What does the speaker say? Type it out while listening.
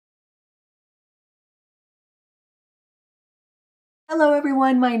Hello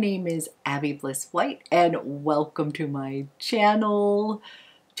everyone, my name is Abby Bliss White and welcome to my channel.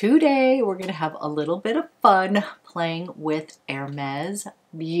 Today we're going to have a little bit of fun playing with Hermes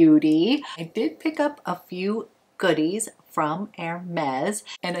Beauty. I did pick up a few goodies from Hermes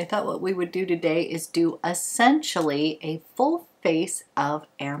and I thought what we would do today is do essentially a full face of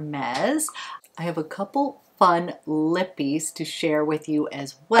Hermes. I have a couple fun lippies to share with you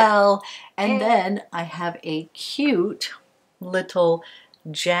as well, and then I have a cute little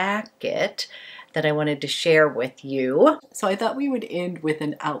jacket that I wanted to share with you. So I thought we would end with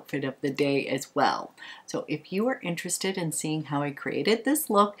an outfit of the day as well. So if you are interested in seeing how I created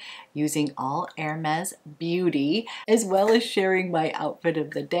this look using all Hermes Beauty, as well as sharing my outfit of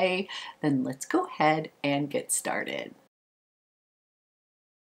the day, then let's go ahead and get started.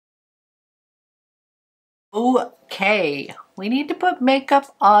 Okay, we need to put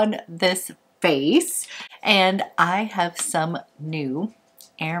makeup on this face, and I have some new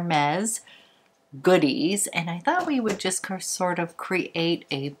Hermes goodies, and I thought we would just sort of create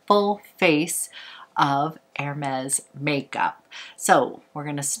a full face of Hermes makeup. So we're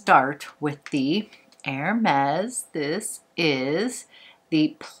going to start with the Hermes. This is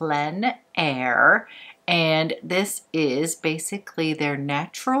the Plein Air, and this is basically their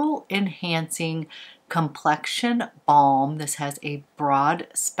natural enhancing complexion balm. This has a broad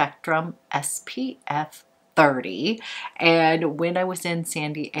spectrum SPF 30, and when I was in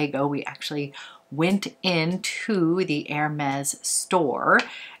San Diego we actually went into the Hermes store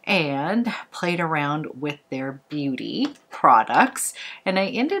and played around with their beauty products, and I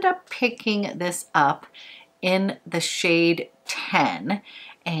ended up picking this up in the shade 10,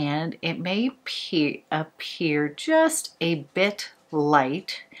 and it may appear just a bit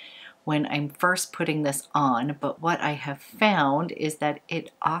light when I'm first putting this on, but what I have found is that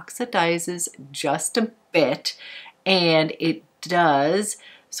it oxidizes just a bit, and it does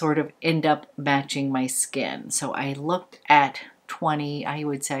sort of end up matching my skin. So I looked at 20, I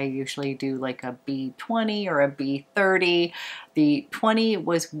would say I usually do like a B20 or a B30. The 20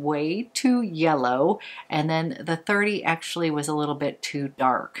 was way too yellow, and then the 30 actually was a little bit too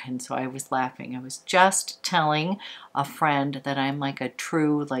dark, and so I was laughing. I was just telling a friend that I'm like a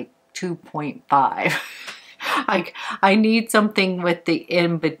true like 2.5. I need something with the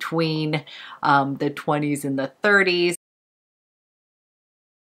in between the 20s and the 30s.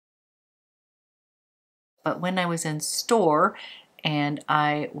 But when I was in store and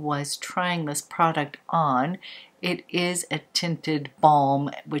I was trying this product on, it is a tinted balm,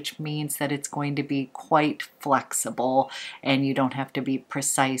 which means that it's going to be quite flexible and you don't have to be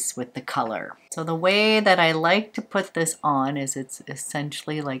precise with the color. So the way that I like to put this on is it's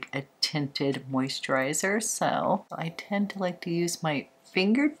essentially like a tinted moisturizer. So I tend to like to use my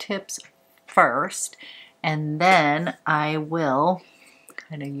fingertips first, and then I will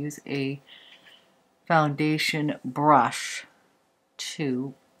kind of use a foundation brush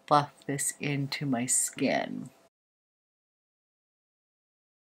to buff this into my skin.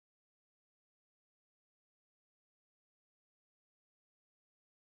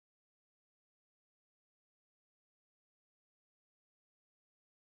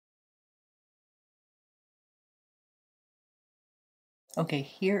 Okay,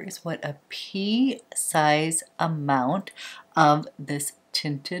 here is what a pea-size amount of this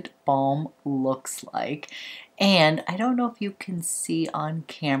tinted balm looks like. And I don't know if you can see on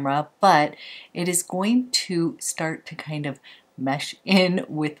camera, but it is going to start to kind of mesh in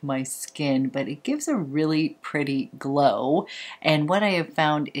with my skin, but it gives a really pretty glow. And what I have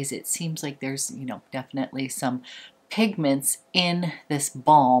found is it seems like there's, definitely some pigments in this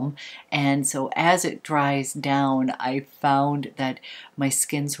balm, and so as it dries down I found that my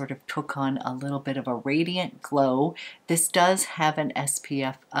skin sort of took on a little bit of a radiant glow. This does have an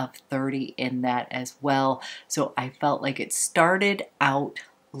SPF of 30 in that as well, so I felt like it started out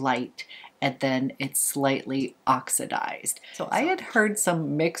light and then it's slightly oxidized. So I had heard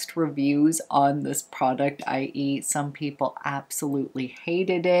some mixed reviews on this product, i.e. some people absolutely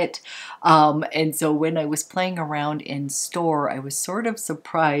hated it. And so when I was playing around in store, I was sort of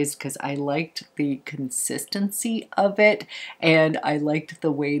surprised because I liked the consistency of it and I liked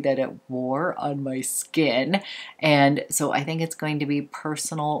the way that it wore on my skin. And so I think it's going to be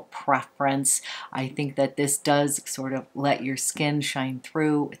personal preference. I think that this does sort of let your skin shine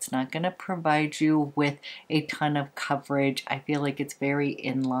through. It's not going to provide you with a ton of coverage. I feel like it's very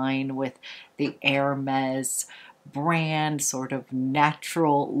in line with the Hermes brand, sort of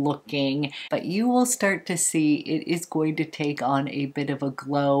natural looking, but you will start to see it is going to take on a bit of a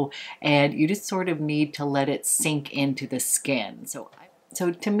glow, and you just sort of need to let it sink into the skin. So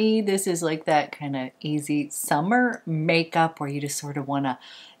So to me, this is like that kind of easy summer makeup where you just sort of want to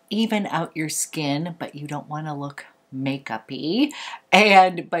even out your skin, but you don't want to look makeup-y,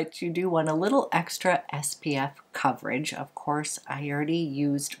 but you do want a little extra SPF coverage. Of course, I already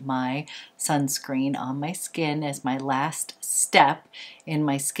used my sunscreen on my skin as my last step in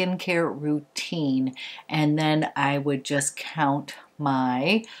my skincare routine, and then I would just count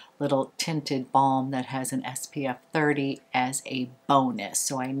my little tinted balm that has an SPF 30 as a bonus.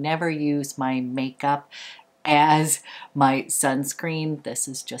 So I never use my makeup as my sunscreen. This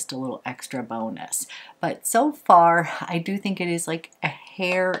is just a little extra bonus. But so far, I do think it is like a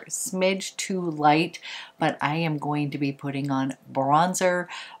hair smidge too light, but I am going to be putting on bronzer,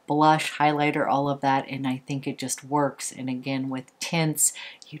 blush, highlighter, all of that, and I think it just works. And again, with tints,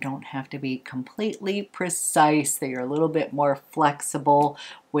 you don't have to be completely precise. They are a little bit more flexible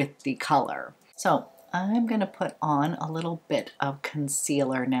with the color. So I'm going to put on a little bit of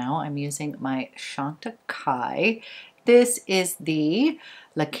concealer now. I'm using my Chantecaille. This is the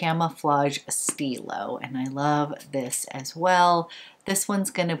La Camouflage Stilo, and I love this as well. This one's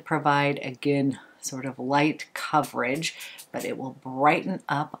going to provide, again, sort of light coverage, but it will brighten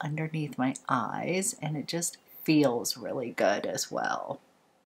up underneath my eyes, and it just feels really good as well.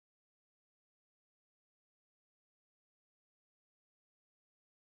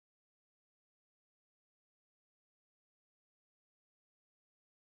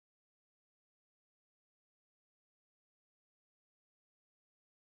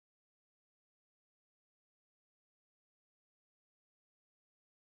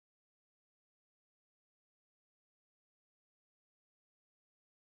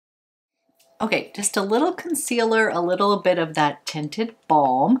 Okay, just a little concealer, a little bit of that tinted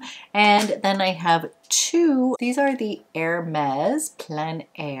balm, and then I have two. These are the Hermes Plein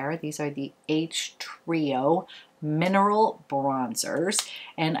Air. These are the H Trio Mineral Bronzers,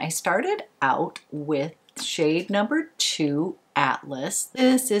 and I started out with shade number 2, Atlas.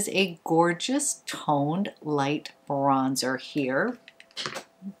 This is a gorgeous toned light bronzer here.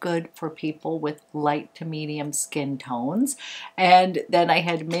 Good for people with light to medium skin tones. And then I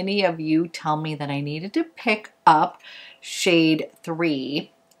had many of you tell me that I needed to pick up shade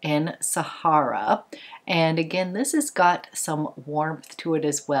 3 in Sahara. And again, this has got some warmth to it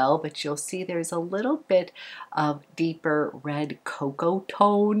as well, but you'll see there's a little bit of deeper red cocoa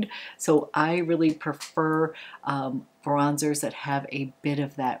tone. So I really prefer bronzers that have a bit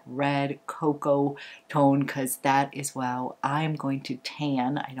of that red cocoa tone, because that is how I'm going to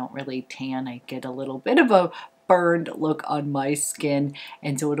tan. I don't really tan. I get a little bit of a burned look on my skin,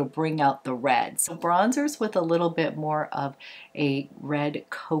 and so it'll bring out the red. So bronzers with a little bit more of a red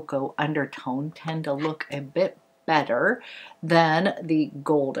cocoa undertone tend to look a bit better than the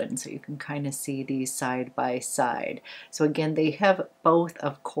golden. So you can kind of see these side by side. So again, they have both,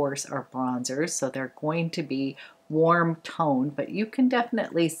 of course, are bronzers, so they're going to be warm tone, but you can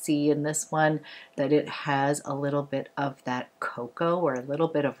definitely see in this one that it has a little bit of that cocoa or a little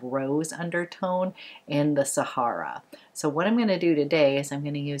bit of rose undertone in the Sahara. So what I'm going to do today is I'm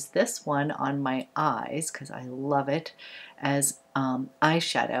going to use this one on my eyes because I love it as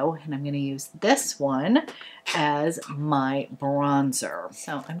eyeshadow, and I'm going to use this one as my bronzer.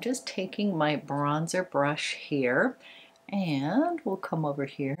 So I'm just taking my bronzer brush here, and we'll come over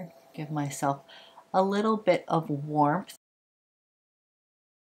here, give myself a little bit of warmth.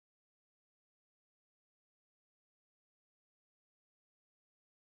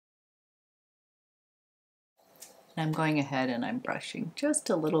 And I'm going ahead and I'm brushing just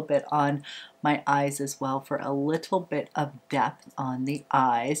a little bit on my eyes as well for a little bit of depth on the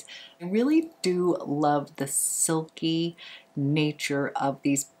eyes. I really do love the silky nature of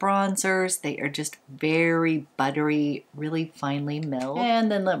these bronzers. They are just very buttery, really finely milled. And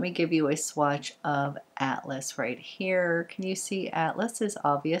then let me give you a swatch of Atlas right here. Can you see Atlas is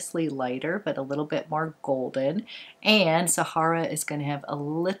obviously lighter, but a little bit more golden. And Sahara is going to have a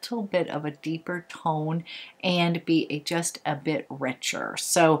little bit of a deeper tone and be just a bit richer.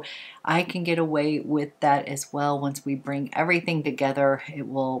 So I can get away with that as well. Once we bring everything together, it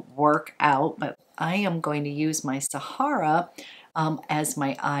will work out. But I am going to use my Sahara as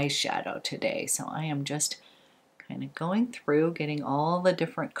my eyeshadow today. So I am just kind of going through, getting all the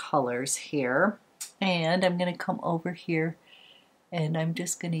different colors here. And I'm going to come over here and I'm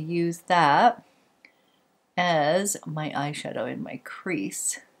just going to use that as my eyeshadow in my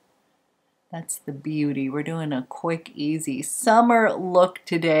crease. That's the beauty. We're doing a quick, easy summer look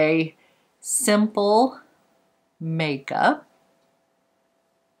today. Simple makeup.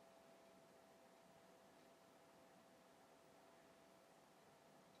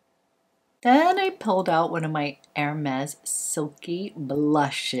 Then I pulled out one of my Hermes Silky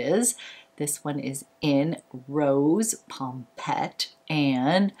Blushes. This one is in Rose Pompette,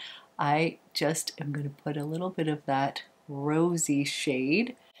 and I just am going to put a little bit of that rosy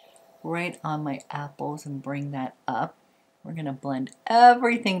shade right on my apples and bring that up. We're going to blend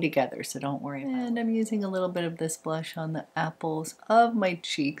everything together, so don't worry about it. And I'm using a little bit of this blush on the apples of my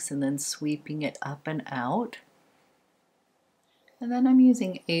cheeks and then sweeping it up and out. And then I'm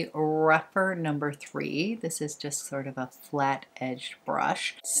using a rougher number 3. This is just sort of a flat edged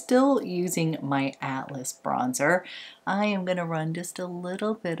brush. Still using my Atlas bronzer. I am going to run just a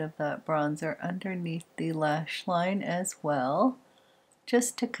little bit of that bronzer underneath the lash line as well,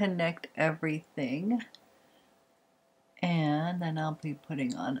 just to connect everything. And then I'll be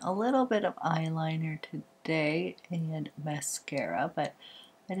putting on a little bit of eyeliner today and mascara, but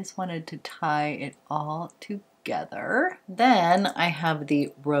I just wanted to tie it all together. Then I have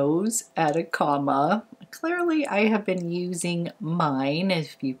the Rose Atacama. Clearly I have been using mine,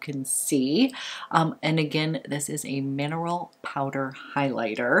 as you can see. And again, this is a mineral powder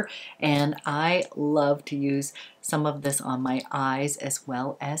highlighter, and I love to use some of this on my eyes as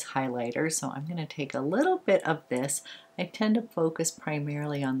well as highlighter. So I'm going to take a little bit of this. I tend to focus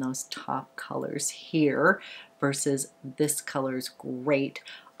primarily on those top colors here versus this color's great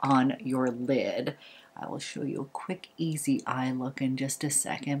on your lid. I will show you a quick easy eye look in just a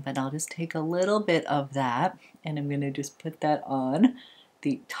second, but I'll just take a little bit of that and I'm going to just put that on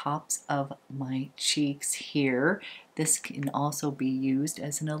the tops of my cheeks here. This can also be used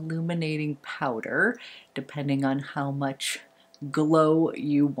as an illuminating powder depending on how much glow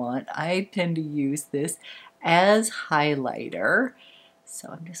you want. I tend to use this as highlighter, so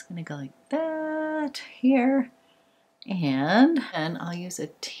I'm just going to go like that here, and I'll use a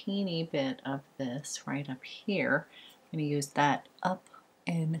teeny bit of this right up here. I'm going to use that up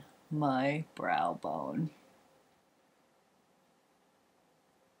in my brow bone.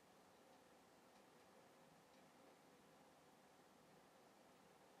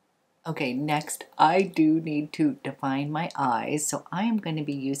 Okay, next I do need to define my eyes, so I am going to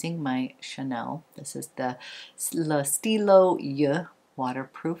be using my Chanel. This is the Le Stylo Y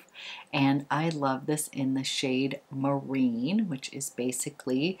waterproof, and I love this in the shade Marine, which is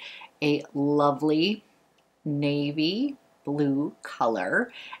basically a lovely navy blue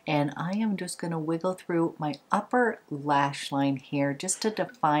color, and I am just going to wiggle through my upper lash line here just to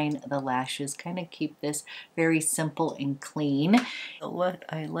define the lashes, kind of keep this very simple and clean. What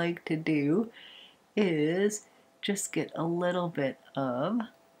I like to do is just get a little bit of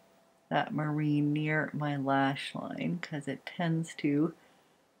that marine near my lash line because it tends to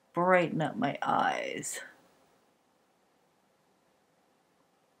brighten up my eyes.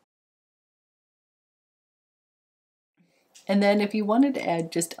 And then if you wanted to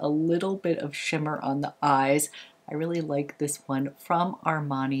add just a little bit of shimmer on the eyes, I really like this one from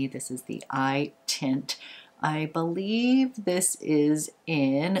Armani. This is the Eye Tint. I believe this is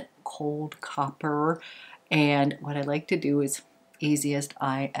in Cold Copper. And what I like to do is easiest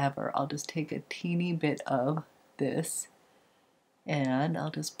eye ever. I'll just take a teeny bit of this and I'll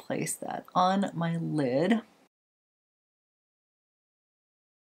just place that on my lid.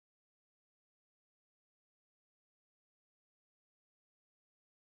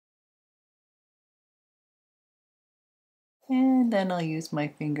 And then I'll use my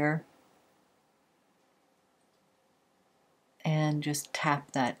finger and just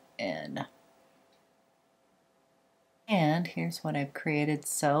tap that in. And here's what I've created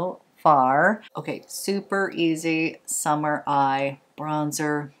so far. Okay, super easy summer eye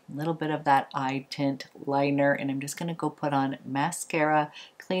bronzer, a little bit of that eye tint liner, and I'm just gonna go put on mascara,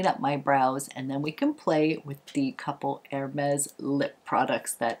 clean up my brows, and then we can play with the couple Hermes lip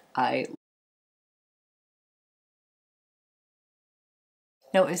products that I love.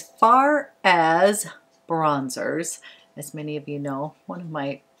 Now, as far as bronzers, as many of you know, one of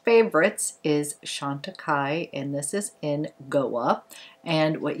my favorites is Chantecaille, and this is in Goa.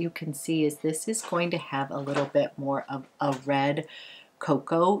 And what you can see is this is going to have a little bit more of a red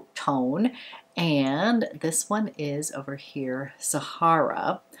cocoa tone. And this one is over here,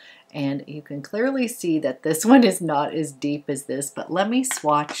 Sahara. And you can clearly see that this one is not as deep as this, but let me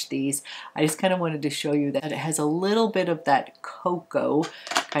swatch these. I just kind of wanted to show you that it has a little bit of that cocoa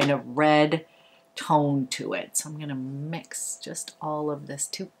kind of red tone to it. So I'm going to mix just all of this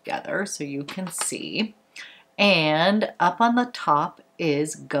together so you can see. And up on the top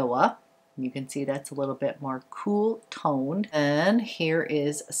is Goa. You can see that's a little bit more cool toned. And here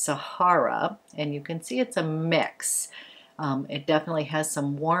is Sahara, and you can see it's a mix. It definitely has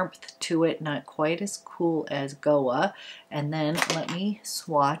some warmth to it, not quite as cool as Goa. And then let me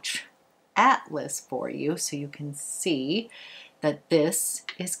swatch Atlas for you so you can see that this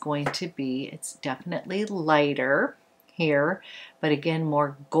is going to be, it's definitely lighter here, but again,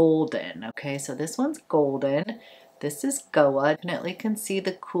 more golden. Okay, so this one's golden. This is Goa. Definitely can see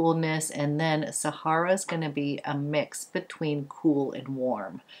the coolness, and then Sahara is going to be a mix between cool and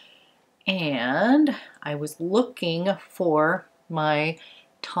warm. And I was looking for my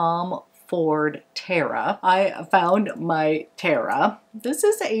Tom Ford Terra. I found my Terra. This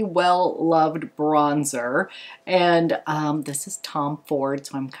is a well-loved bronzer, and this is Tom Ford,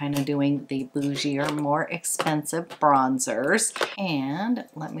 so I'm kind of doing the bougier, more expensive bronzers. And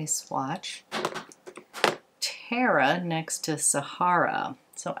let me swatch Terra next to Sahara.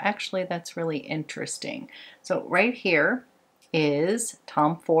 So actually that's really interesting. So right here is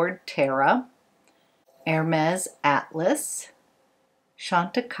Tom Ford Terra, Hermes Atlas,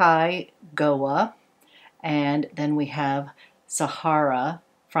 Chantecaille Goa, and then we have Sahara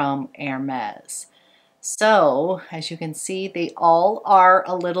from Hermes. So as you can see, they all are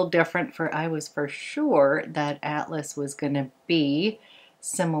a little different. I was for sure that Atlas was going to be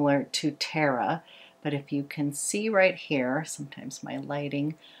similar to Terra, but if you can see right here, sometimes my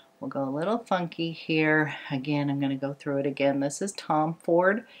lighting will go a little funky here. Again, I'm going to go through it again. This is Tom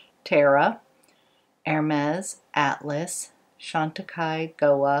Ford Terra, Hermes Atlas, Chantecaille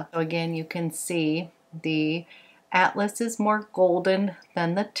Goa. So again, you can see the Atlas is more golden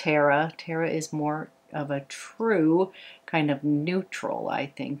than the Terra. Terra is more of a true kind of neutral, I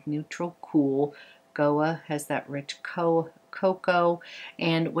think, neutral cool. Goa has that rich cocoa,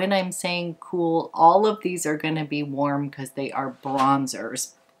 and when I'm saying cool, all of these are going to be warm because they are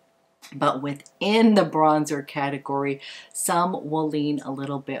bronzers. But within the bronzer category, some will lean a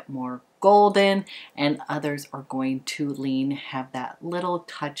little bit more golden, and others are going to have that little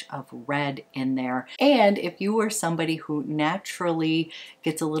touch of red in there. And if you are somebody who naturally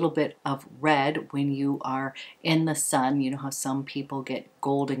gets a little bit of red when you are in the sun, you know how some people get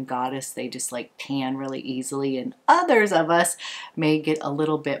golden goddess, they just like tan really easily, and others of us may get a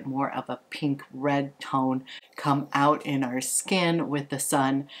little bit more of a pink red tone come out in our skin with the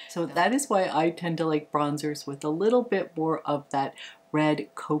sun. So that is why I tend to like bronzers with a little bit more of that red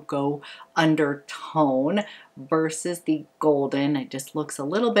cocoa undertone versus the golden. It just looks a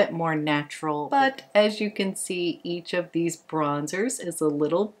little bit more natural. But as you can see, each of these bronzers is a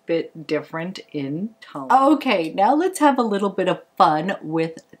little bit different in tone. Okay, now let's have a little bit of fun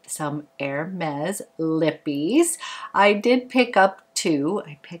with some Hermes lippies. I did pick up two.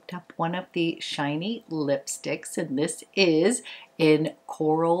 I picked up one of the shiny lipsticks, and this is in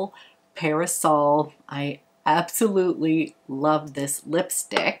Corail Parasol. I absolutely love this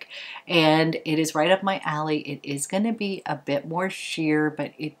lipstick, and it is right up my alley. It is going to be a bit more sheer,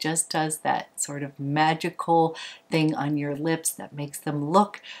 but it just does that sort of magical thing on your lips that makes them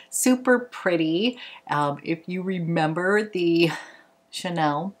look super pretty. If you remember the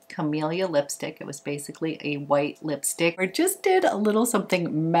Chanel Camellia lipstick, it was basically a white lipstick, or just did a little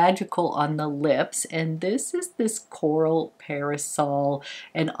something magical on the lips, and this is this Corail Parasol,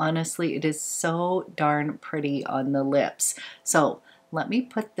 and honestly it is so darn pretty on the lips. So let me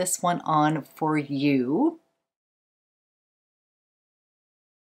put this one on for you.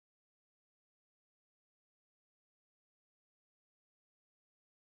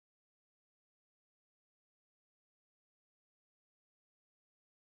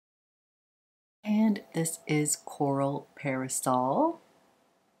 And this is Corail Parasol.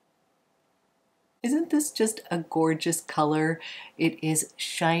 Isn't this just a gorgeous color? It is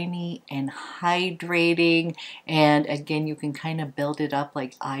shiny and hydrating, and again, you can kind of build it up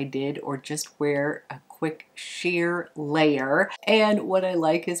like I did, or just wear a quick sheer layer. And what I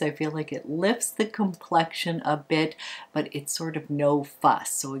like is I feel like it lifts the complexion a bit, but it's sort of no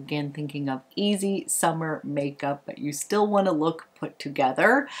fuss. So again, thinking of easy summer makeup, but you still want to look put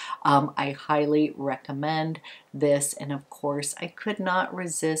together. I highly recommend this, and of course I could not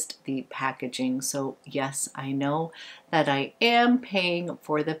resist the packaging. So yes, I know that I am paying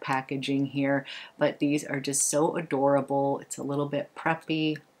for the packaging here, but these are just so adorable. It's a little bit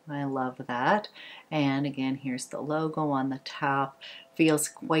preppy. I love that. And again, here's the logo on the top. Feels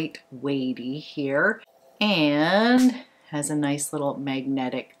quite weighty here, and has a nice little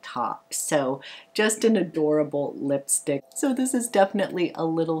magnetic top. So just an adorable lipstick. So this is definitely a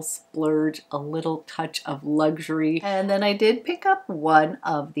little splurge, a little touch of luxury. And then I did pick up one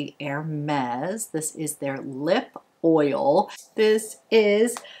of the Hermes. This is their lip oil. This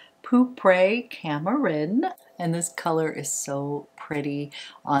is Pourpre Cameron, and this color is so pretty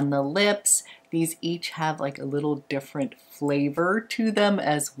on the lips. These each have like a little different flavor to them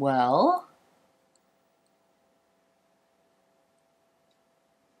as well.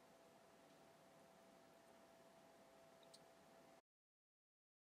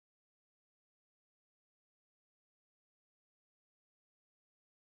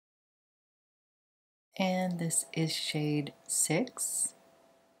 And this is shade 6.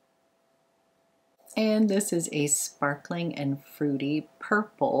 And this is a sparkling and fruity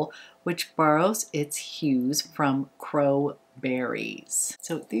purple, which borrows its hues from Crow Berries.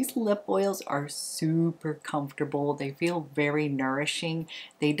 So these lip oils are super comfortable. They feel very nourishing.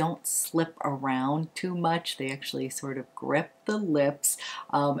 They don't slip around too much. They actually sort of grip the lips,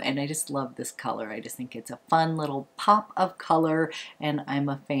 and I just love this color. I just think it's a fun little pop of color, and I'm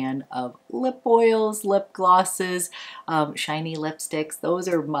a fan of lip oils, lip glosses, shiny lipsticks. Those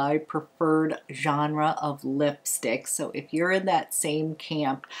are my preferred genre of lipsticks. So if you're in that same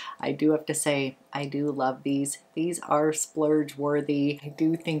camp, I do have to say I do love these. These are splurge worthy. I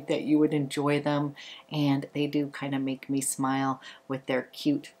do think that you would enjoy them, and they do kind of make me smile with their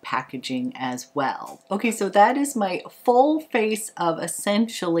cute packaging as well. Okay, so that is my full face of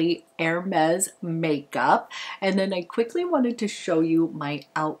essentially Hermes makeup, and then I quickly wanted to show you my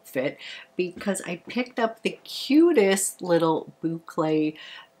outfit because I picked up the cutest little boucle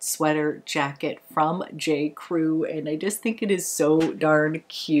sweater jacket from J. Crew, and I just think it is so darn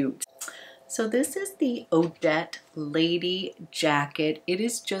cute. So this is the Odette Lady jacket. It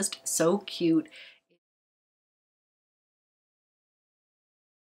is just so cute.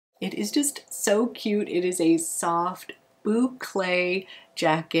 It is just so cute. It is a soft boucle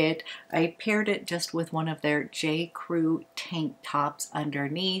jacket. I paired it just with one of their J. Crew tank tops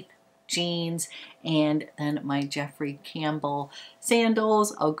underneath, jeans, and then my Jeffrey Campbell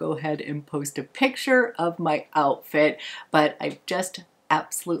sandals. I'll go ahead and post a picture of my outfit, but I just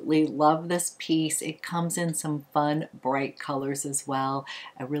absolutely love this piece. It comes in some fun bright colors as well.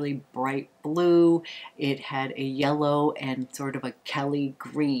 A really bright blue. It had a yellow and sort of a Kelly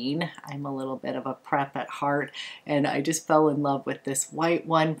green. I'm a little bit of a prep at heart, and I just fell in love with this white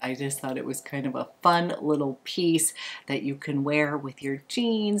one. I just thought it was kind of a fun little piece that you can wear with your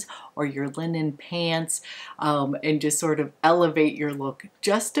jeans or your linen pants, and just sort of elevate your look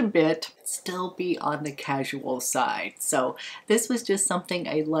just a bit, still be on the casual side. So this was just something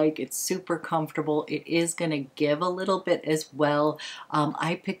I like. It's super comfortable. It is going to give a little bit as well.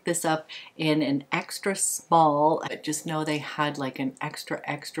 I picked this up in an extra small. I just know they had like an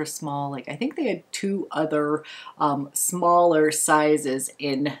extra small. Like I think they had 2 other smaller sizes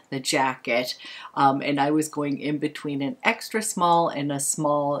in the jacket, and I was going in between an extra small and a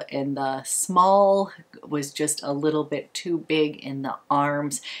small, and the small was just a little bit too big in the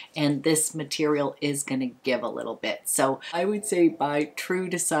arms, and this material is going to give a little bit. So I would say buy true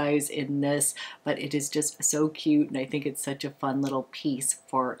to size in this, but it is just so cute, and I think it's such a fun little piece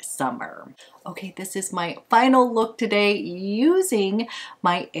for summer. Okay, this is my final look today using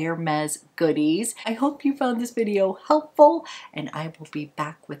my Hermes goodies. I hope you found this video helpful, and I will be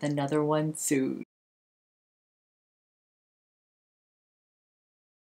back with another one soon.